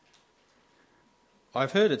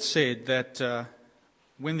I've heard it said that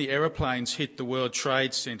when the aeroplanes hit the World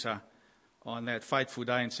Trade Center on that fateful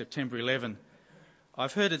day in September 11,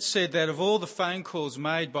 I've heard it said that of all the phone calls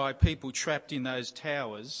made by people trapped in those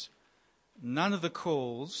towers, none of the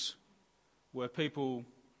calls were people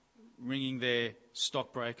ringing their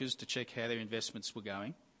stockbrokers to check how their investments were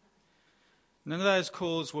going. None of those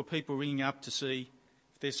calls were people ringing up to see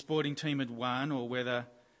if their sporting team had won or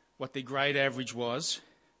what their grade average was.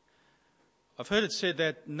 I've heard it said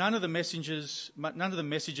that none of the messages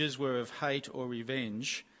were of hate or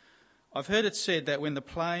revenge. I've heard it said that when the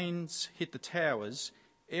planes hit the towers,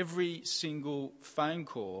 every single phone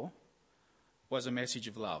call was a message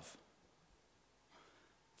of love.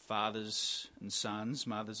 Fathers and sons,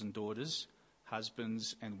 mothers and daughters,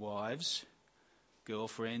 husbands and wives,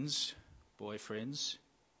 girlfriends, boyfriends,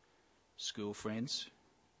 school friends.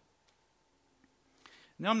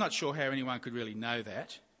 Now, I'm not sure how anyone could really know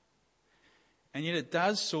that. And yet it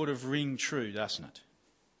does sort of ring true, doesn't it?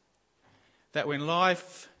 That when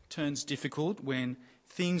life turns difficult, when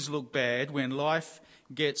things look bad, when life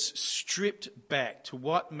gets stripped back to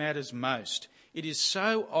what matters most, it is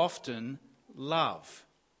so often love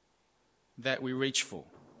that we reach for.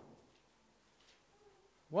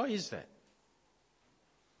 Why is that?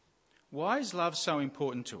 Why is love so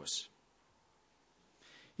important to us?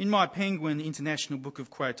 In my Penguin International Book of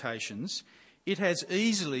Quotations, it has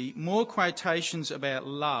easily more quotations about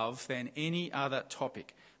love than any other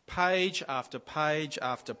topic. Page after page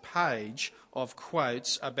after page of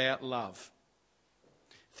quotes about love.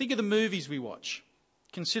 Think of the movies we watch.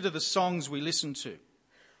 Consider the songs we listen to.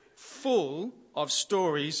 Full of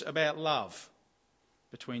stories about love.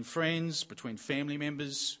 Between friends, between family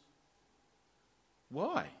members.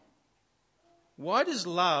 Why? Why does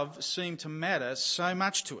love seem to matter so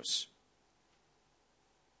much to us?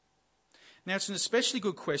 Now, it's an especially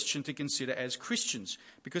good question to consider as Christians,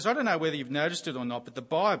 because I don't know whether you've noticed it or not, but the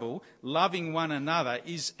Bible, loving one another,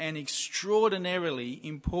 is an extraordinarily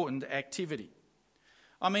important activity.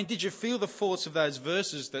 I mean, did you feel the force of those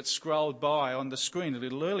verses that scrolled by on the screen a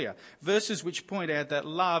little earlier? Verses which point out that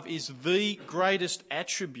love is the greatest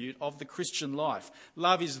attribute of the Christian life.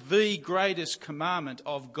 Love is the greatest commandment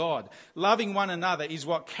of God. Loving one another is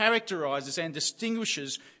what characterises and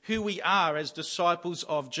distinguishes who we are as disciples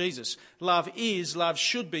of Jesus. Love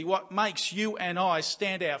should be what makes you and I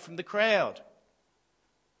stand out from the crowd.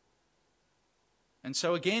 And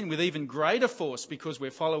so again, with even greater force because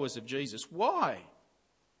we're followers of Jesus. Why?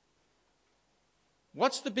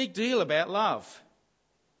 What's the big deal about love?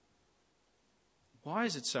 Why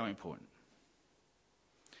is it so important?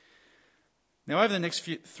 Now, over the next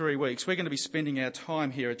 3 weeks, we're going to be spending our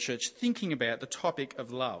time here at church thinking about the topic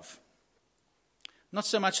of love. Not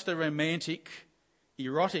so much the romantic,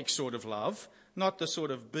 erotic sort of love, not the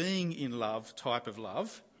sort of being in love type of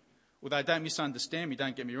love. Although don't misunderstand me,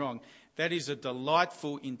 don't get me wrong. That is a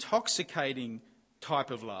delightful, intoxicating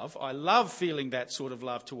type of love. I love feeling that sort of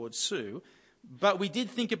love towards Sue. But we did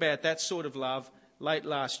think about that sort of love late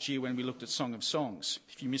last year when we looked at Song of Songs.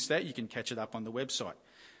 If you missed that, you can catch it up on the website.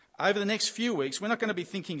 Over the next few weeks, we're not going to be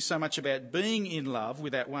thinking so much about being in love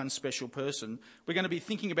with that one special person. We're going to be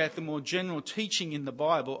thinking about the more general teaching in the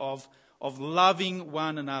Bible of loving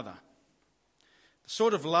one another. The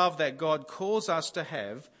sort of love that God calls us to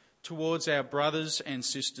have towards our brothers and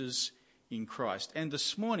sisters in Christ. And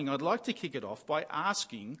this morning, I'd like to kick it off by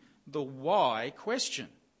asking the why question.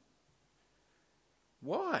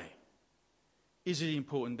 Why is it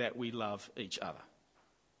important that we love each other?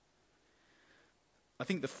 I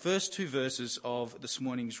think the first two verses of this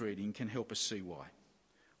morning's reading can help us see why.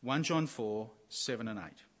 1 John 4, 7 and 8.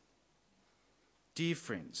 Dear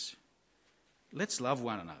friends, let's love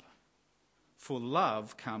one another, for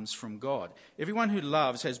love comes from God. Everyone who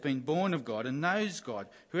loves has been born of God and knows God.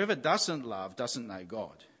 Whoever doesn't love doesn't know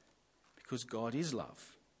God, because God is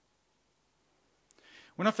love.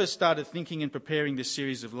 When I first started thinking and preparing this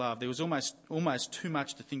series of love, there was almost too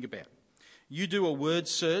much to think about. You do a word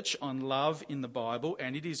search on love in the Bible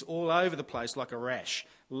and it is all over the place like a rash.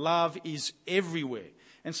 Love is everywhere.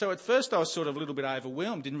 And so at first I was sort of a little bit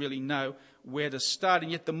overwhelmed, didn't really know where to start.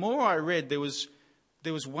 And yet the more I read, there was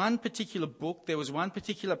one particular book, there was one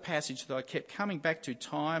particular passage that I kept coming back to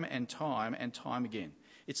time and time and time again.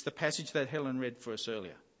 It's the passage that Helen read for us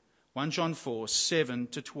earlier. 1 John 4, 7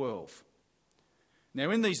 to 12. Now,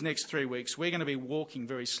 in these next 3 weeks, we're going to be walking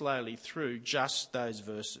very slowly through just those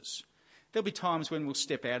verses. There'll be times when we'll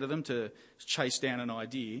step out of them to chase down an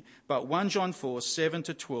idea, but 1 John 4, 7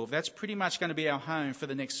 to 12, that's pretty much going to be our home for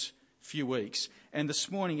the next few weeks. And this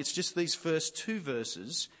morning, it's just these first two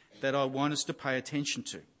verses that I want us to pay attention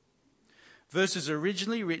to. Verses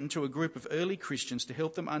originally written to a group of early Christians to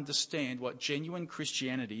help them understand what genuine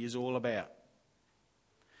Christianity is all about.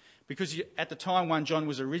 Because at the time 1 John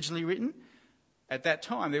was originally written, at that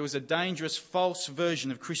time there was a dangerous false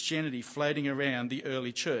version of Christianity floating around the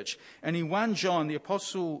early church. And in 1 John, the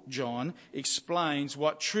Apostle John explains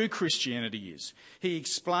what true Christianity is. He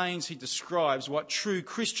describes what true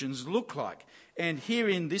Christians look like. And here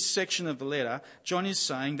in this section of the letter, John is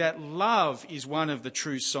saying that love is one of the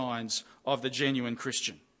true signs of the genuine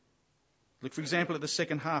Christian. Look, for example, at the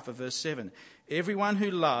second half of verse 7. Everyone who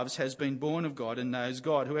loves has been born of God and knows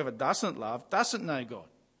God. Whoever doesn't love doesn't know God.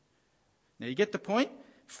 Now you get the point?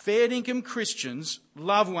 Fair dinkum Christians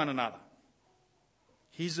love one another.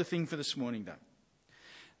 Here's the thing for this morning though.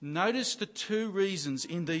 Notice the two reasons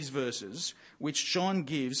in these verses which John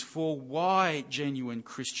gives for why genuine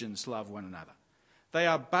Christians love one another. They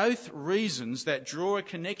are both reasons that draw a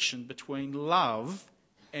connection between love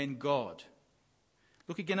and God.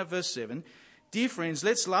 Look again at verse 7. Dear friends,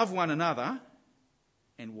 let's love one another.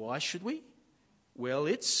 And why should we? Well,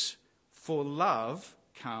 it's for love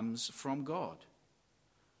comes from God.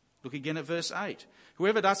 Look again at verse 8.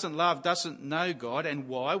 Whoever doesn't love doesn't know God. And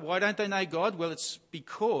why? Why don't they know God? Well, it's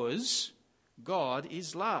because God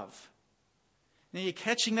is love. Now you're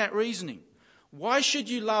catching that reasoning. Why should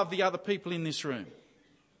you love the other people in this room?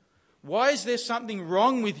 Why is there something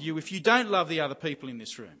wrong with you if you don't love the other people in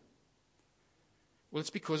this room? Well, it's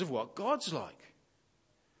because of what God's like.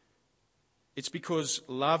 It's because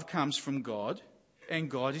love comes from God and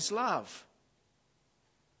God is love.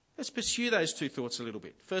 Let's pursue those two thoughts a little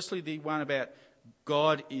bit. Firstly, the one about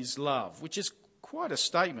God is love, which is quite a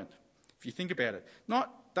statement if you think about it.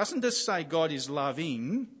 Doesn't just say God is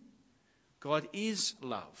loving, God is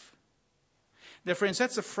love. Now, friends,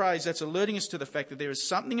 that's a phrase that's alerting us to the fact that there is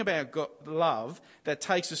something about God, love that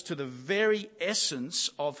takes us to the very essence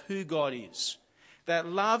of who God is. That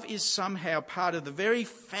love is somehow part of the very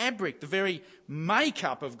fabric, the very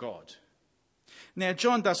makeup of God. Now,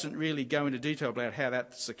 John doesn't really go into detail about how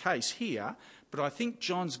that's the case here, but I think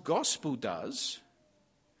John's Gospel does.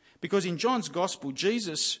 Because in John's Gospel,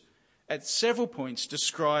 Jesus, at several points,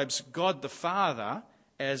 describes God the Father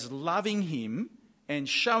as loving him and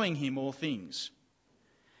showing him all things.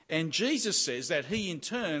 And Jesus says that he in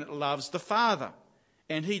turn loves the Father,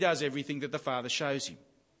 and he does everything that the Father shows him.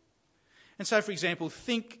 And so, for example,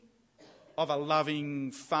 think of a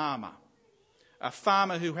loving farmer. A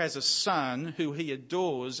farmer who has a son who he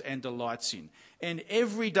adores and delights in. And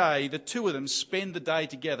every day, the two of them spend the day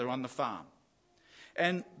together on the farm.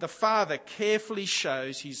 And the father carefully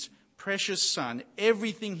shows his precious son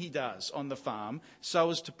everything he does on the farm so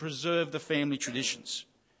as to preserve the family traditions.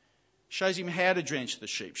 Shows him how to drench the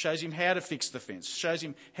sheep, shows him how to fix the fence, shows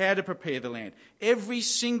him how to prepare the land. Every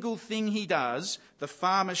single thing he does, the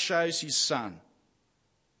farmer shows his son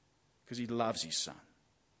because he loves his son.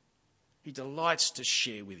 He delights to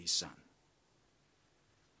share with his son.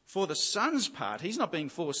 For the son's part, he's not being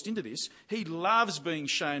forced into this. He loves being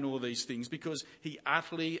shown all these things because he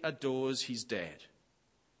utterly adores his dad,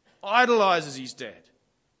 idolises his dad.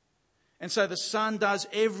 And so the son does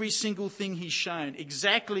every single thing he's shown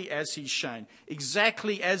exactly as he's shown,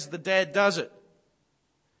 exactly as the dad does it.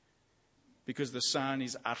 Because the son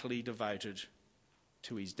is utterly devoted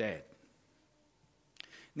to his dad.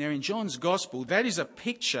 Now in John's Gospel, that is a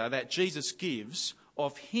picture that Jesus gives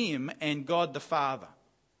of him and God the Father.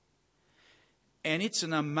 And it's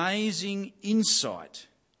an amazing insight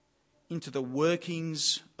into the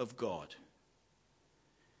workings of God.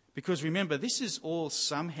 Because remember, this is all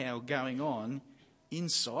somehow going on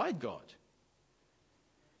inside God.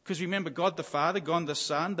 Because remember, God the Father, God the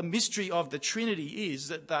Son, the mystery of the Trinity is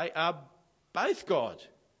that they are both God.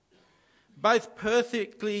 Both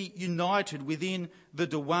perfectly united within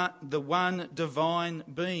the one divine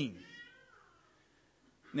being.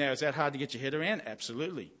 Now, is that hard to get your head around?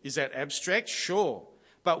 Absolutely. Is that abstract? Sure.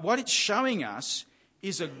 But what it's showing us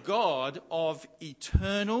is a God of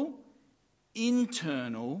eternal,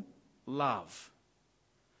 internal love.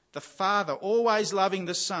 The Father always loving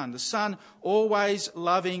the Son always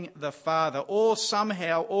loving the Father, all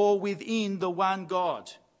somehow, all within the one God.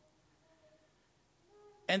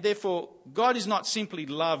 And therefore, God is not simply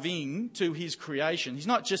loving to his creation. He's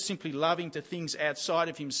not just simply loving to things outside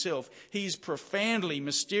of himself. He is profoundly,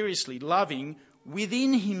 mysteriously loving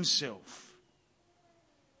within himself.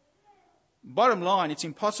 Bottom line, it's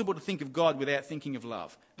impossible to think of God without thinking of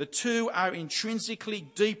love. The two are intrinsically,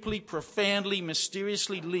 deeply, profoundly,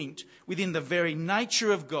 mysteriously linked within the very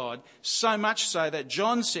nature of God, so much so that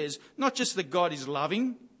John says not just that God is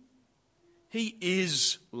loving, he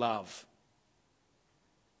is love.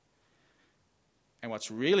 And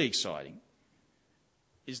what's really exciting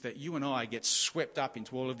is that you and I get swept up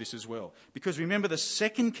into all of this as well. Because remember the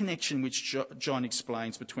second connection which John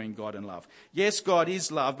explains between God and love. Yes, God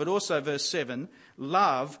is love, but also verse 7,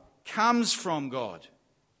 love comes from God.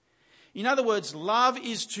 In other words, love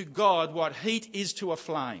is to God what heat is to a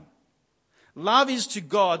flame. Love is to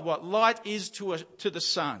God what light is to the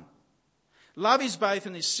sun. Love is both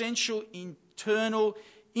an essential, internal,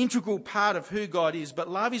 integral part of who God is, but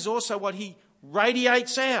love is also what he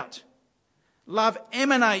radiates out. Love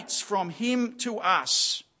emanates from him to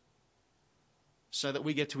us so that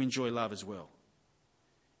we get to enjoy love as well.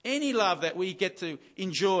 Any love that we get to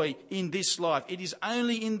enjoy in this life, it is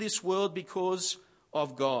only in this world because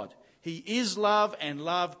of God. He is love and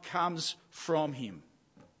love comes from him.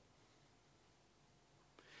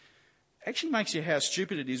 Actually makes you how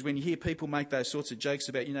stupid it is when you hear people make those sorts of jokes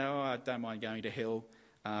about, I don't mind going to hell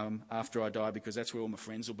after I die because that's where all my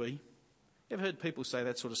friends will be. You ever heard people say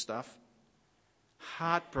that sort of stuff?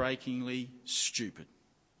 Heartbreakingly stupid.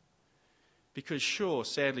 Because sure,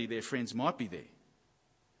 sadly, their friends might be there,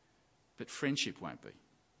 but friendship won't be.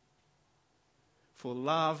 For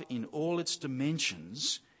love in all its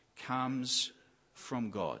dimensions comes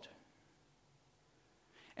from God.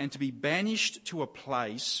 And to be banished to a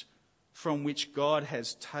place from which God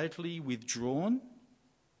has totally withdrawn,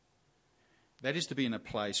 that is to be in a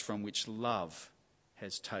place from which love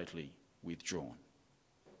has totally withdrawn.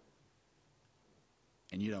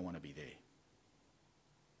 And you don't want to be there.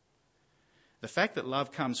 The fact that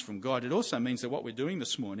love comes from God, it also means that what we're doing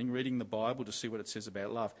this morning, reading the Bible to see what it says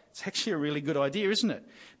about love, it's actually a really good idea, isn't it?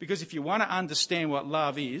 Because if you want to understand what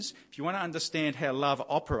love is, if you want to understand how love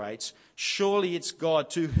operates, surely it's God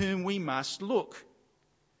to whom we must look.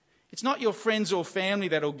 It's not your friends or family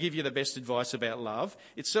that'll give you the best advice about love.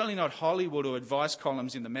 It's certainly not Hollywood or advice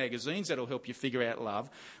columns in the magazines that'll help you figure out love.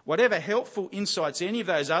 Whatever helpful insights any of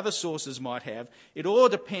those other sources might have, it all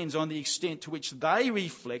depends on the extent to which they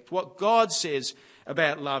reflect what God says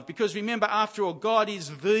about love. Because remember, after all, God is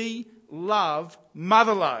the love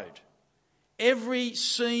motherlode. Every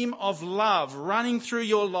seam of love running through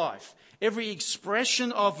your life, every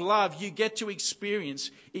expression of love you get to experience,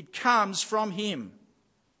 it comes from him.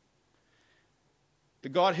 The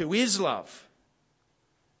God who is love,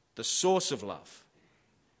 the source of love.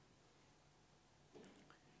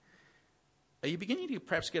 Are you beginning to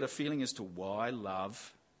perhaps get a feeling as to why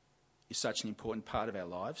love is such an important part of our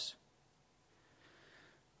lives?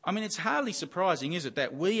 I mean, it's hardly surprising, is it,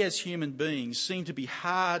 that we as human beings seem to be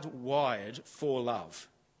hardwired for love.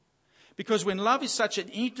 Because when love is such an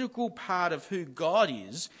integral part of who God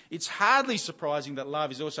is, it's hardly surprising that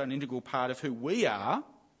love is also an integral part of who we are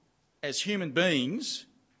as human beings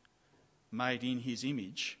made in his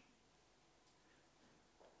image.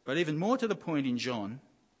 But even more to the point in John,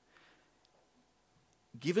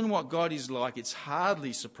 given what God is like, it's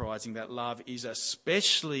hardly surprising that love is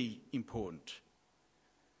especially important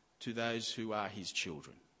to those who are his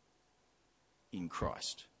children in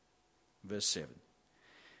Christ. Verse 7.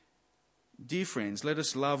 Dear friends, let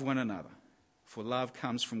us love one another, for love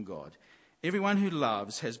comes from God. Everyone who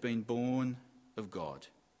loves has been born of God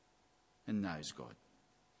and knows God.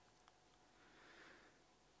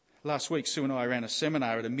 Last week, Sue and I ran a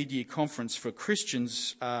seminar at a mid-year conference for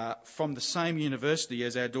Christians from the same university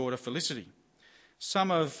as our daughter Felicity.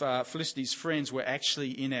 Some of Felicity's friends were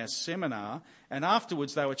actually in our seminar, and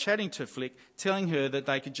afterwards they were chatting to Flick, telling her that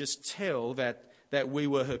they could just tell that we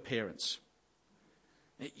were her parents.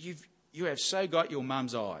 You have so got your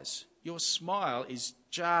mum's eyes. Your smile is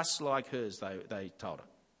just like hers, they told her.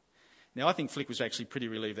 Now, I think Flick was actually pretty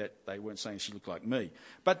relieved that they weren't saying she looked like me.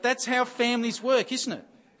 But that's how families work, isn't it?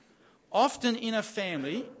 Often in a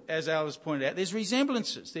family, as Al has pointed out, there's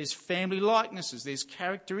resemblances, there's family likenesses, there's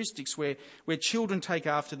characteristics where children take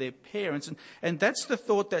after their parents. And that's the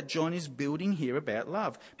thought that John is building here about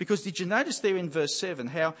love. Because did you notice there in verse 7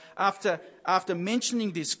 how after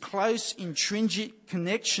mentioning this close, intrinsic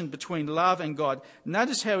connection between love and God,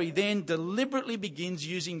 notice how he then deliberately begins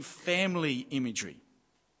using family imagery.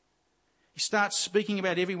 He starts speaking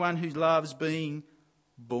about everyone who loves being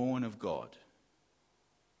born of God.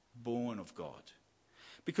 Born of God.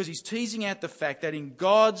 Because he's teasing out the fact that in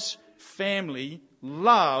God's family,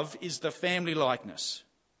 love is the family likeness.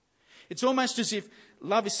 It's almost as if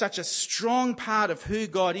love is such a strong part of who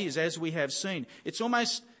God is, as we have seen. It's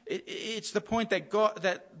the point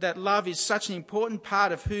that love is such an important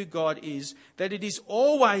part of who God is, that it is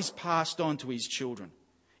always passed on to his children.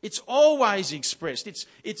 It's always expressed.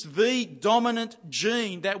 It's the dominant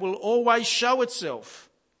gene that will always show itself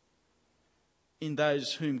in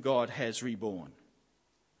those whom God has reborn.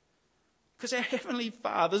 Because our Heavenly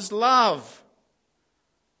Father's love.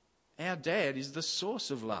 Our dad is the source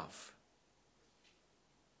of love.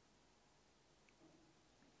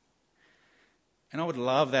 And I would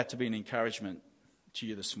love that to be an encouragement to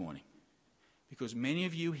you this morning, because many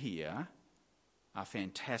of you here are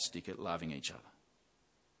fantastic at loving each other.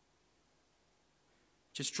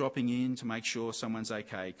 Just dropping in to make sure someone's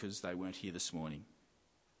okay because they weren't here this morning.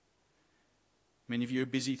 Many of you are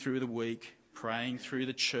busy through the week, praying through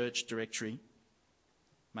the church directory,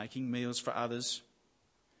 making meals for others,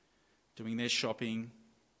 doing their shopping,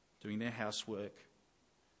 doing their housework,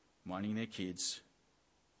 minding their kids.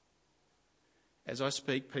 As I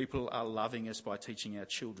speak, people are loving us by teaching our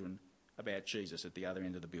children about Jesus at the other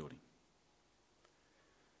end of the building.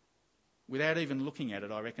 Without even looking at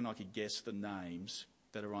it, I reckon I could guess the names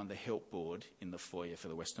that are on the help board in the foyer for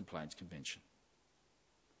the Western Plains Convention.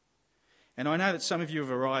 And I know that some of you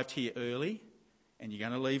have arrived here early and you're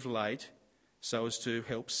going to leave late so as to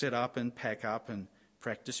help set up and pack up and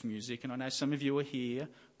practice music. And I know some of you are here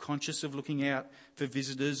conscious of looking out for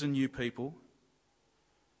visitors and new people.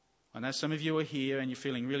 I know some of you are here and you're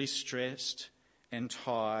feeling really stressed and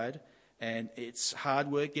tired, and it's hard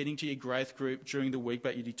work getting to your growth group during the week,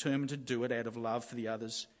 but you're determined to do it out of love for the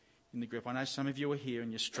others in the group. I know some of you are here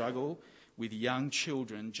and you struggle with young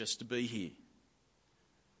children just to be here.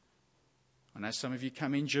 I know some of you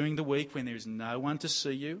come in during the week when there is no one to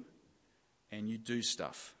see you and you do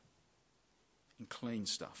stuff and clean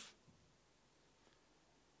stuff.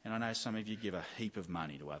 And I know some of you give a heap of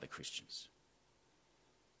money to other Christians.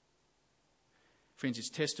 Friends, it's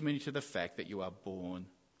testimony to the fact that you are born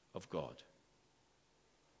of God.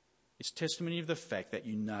 It's testimony of the fact that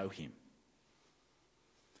you know him.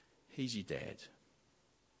 He's your dad.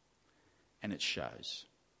 And it shows.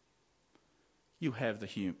 You have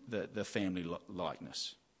the family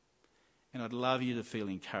likeness. And I'd love you to feel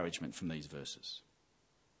encouragement from these verses.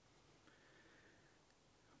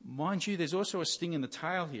 Mind you, there's also a sting in the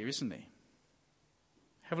tail here, isn't there?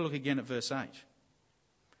 Have a look again at verse 8.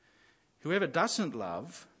 Whoever doesn't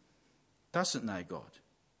love doesn't know God,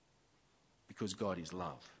 because God is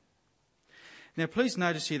love. Now, please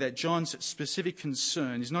notice here that John's specific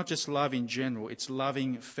concern is not just love in general, it's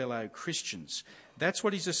loving fellow Christians. That's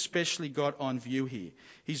what he's especially got on view here.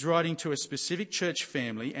 He's writing to a specific church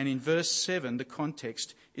family, and in verse 7, the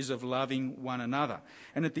context is of loving one another.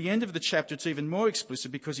 And at the end of the chapter, it's even more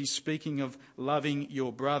explicit because he's speaking of loving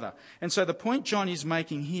your brother. And so the point John is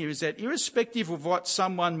making here is that irrespective of what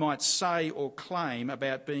someone might say or claim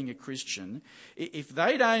about being a Christian, if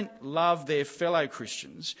they don't love their fellow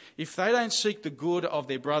Christians, if they don't seek the good of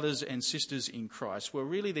their brothers and sisters in Christ, well,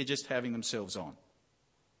 really they're just having themselves on.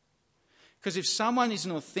 Because if someone is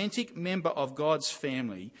an authentic member of God's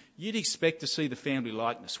family, you'd expect to see the family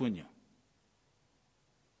likeness, wouldn't you?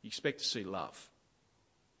 You expect to see love.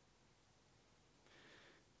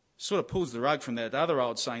 Sort of pulls the rug from that other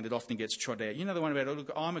old saying that often gets trotted out. You know the one about, oh,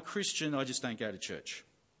 look, I'm a Christian, I just don't go to church.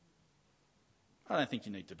 I don't think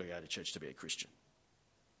you need to go to church to be a Christian.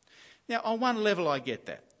 Now, on one level, I get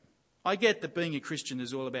that. I get that being a Christian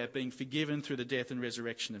is all about being forgiven through the death and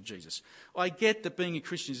resurrection of Jesus. I get that being a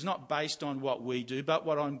Christian is not based on what we do, but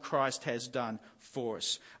what Christ has done for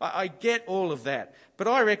us. I get all of that. But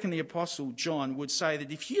I reckon the Apostle John would say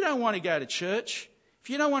that if you don't want to go to church, if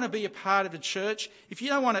you don't want to be a part of a church, if you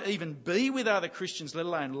don't want to even be with other Christians, let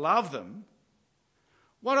alone love them,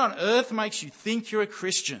 what on earth makes you think you're a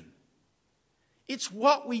Christian? It's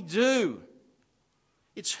what we do.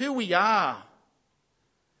 It's who we are.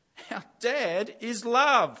 Our dad is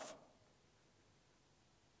love.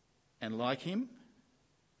 And like him,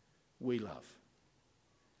 we love.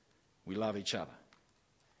 We love each other.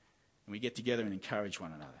 And we get together and encourage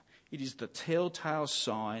one another. It is the telltale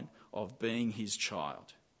sign of being his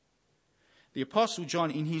child. The Apostle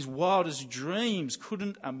John, in his wildest dreams,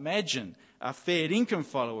 couldn't imagine a fair income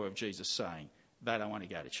follower of Jesus saying they don't want to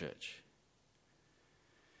go to church.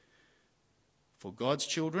 For God's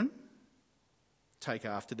children, take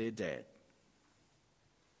after their dad.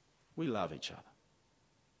 We love each other.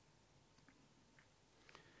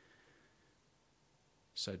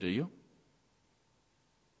 So do you?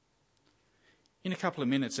 In a couple of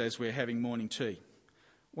minutes, as we're having morning tea,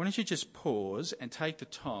 why don't you just pause and take the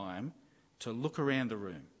time to look around the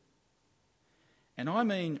room? And I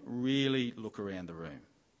mean really look around the room.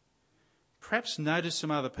 Perhaps notice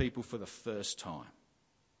some other people for the first time.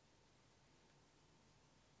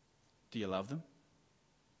 Do you love them?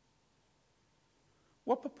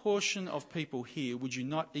 What proportion of people here would you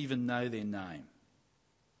not even know their name?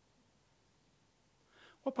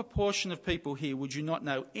 What proportion of people here would you not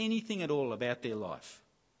know anything at all about their life?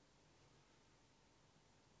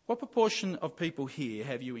 What proportion of people here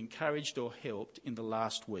have you encouraged or helped in the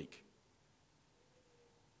last week?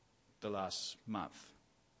 the last month,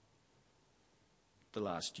 the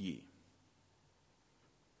last year.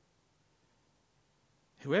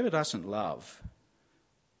 Whoever doesn't love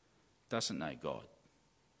doesn't know God.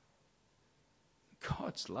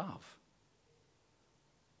 God's love.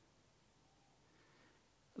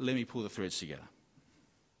 Let me pull the threads together.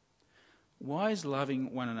 Why is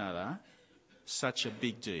loving one another such a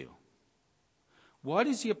big deal? Why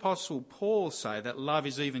does the Apostle Paul say that love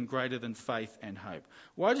is even greater than faith and hope?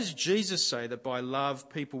 Why does Jesus say that by love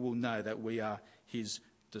people will know that we are his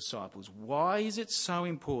disciples? Why is it so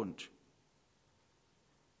important?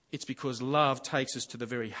 It's because love takes us to the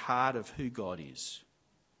very heart of who God is.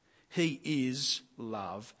 He is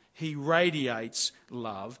love. He radiates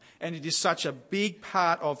love. And it is such a big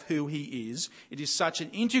part of who he is. It is such an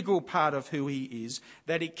integral part of who he is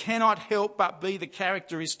that it cannot help but be the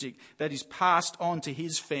characteristic that is passed on to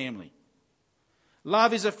his family.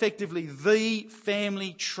 Love is effectively the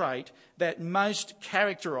family trait that most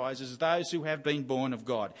characterises those who have been born of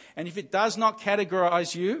God. And if it does not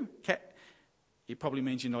categorise you, it probably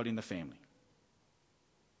means you're not in the family.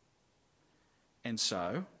 And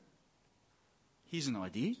so, here's an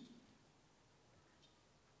idea.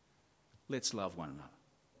 Let's love one another.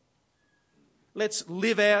 Let's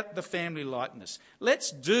live out the family likeness.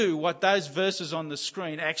 Let's do what those verses on the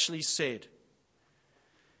screen actually said.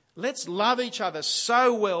 Let's love each other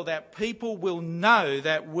so well that people will know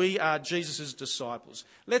that we are Jesus' disciples.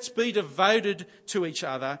 Let's be devoted to each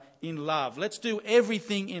other in love. Let's do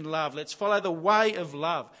everything in love. Let's follow the way of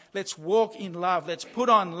love. Let's walk in love. Let's put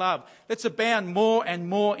on love. Let's abound more and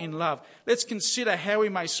more in love. Let's consider how we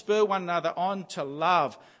may spur one another on to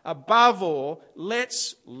love. Above all,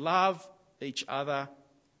 let's love each other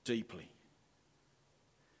deeply.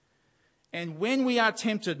 And when we are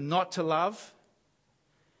tempted not to love,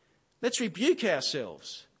 let's rebuke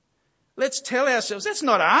ourselves. Let's tell ourselves, that's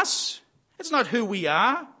not us. That's not who we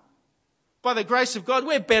are. By the grace of God,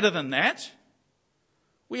 we're better than that.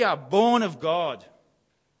 We are born of God.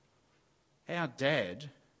 Our dad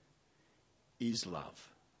is love.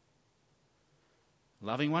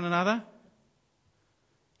 Loving one another,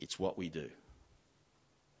 it's what we do.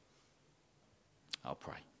 I'll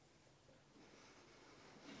pray.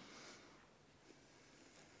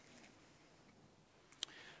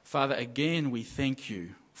 Father, again we thank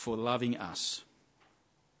you for loving us.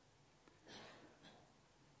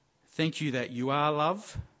 Thank you that you are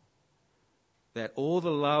love, that all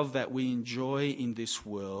the love that we enjoy in this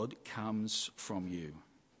world comes from you.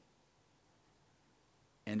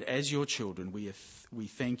 And as your children, we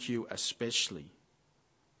thank you especially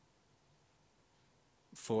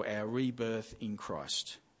for our rebirth in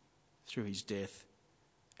Christ through his death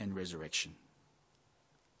and resurrection.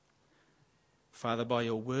 Father, by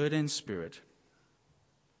your word and spirit,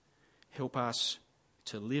 help us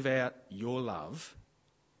to live out your love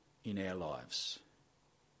in our lives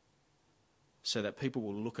so that people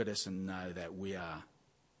will look at us and know that we are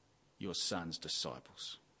your son's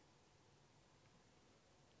disciples.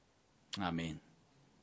 Amen.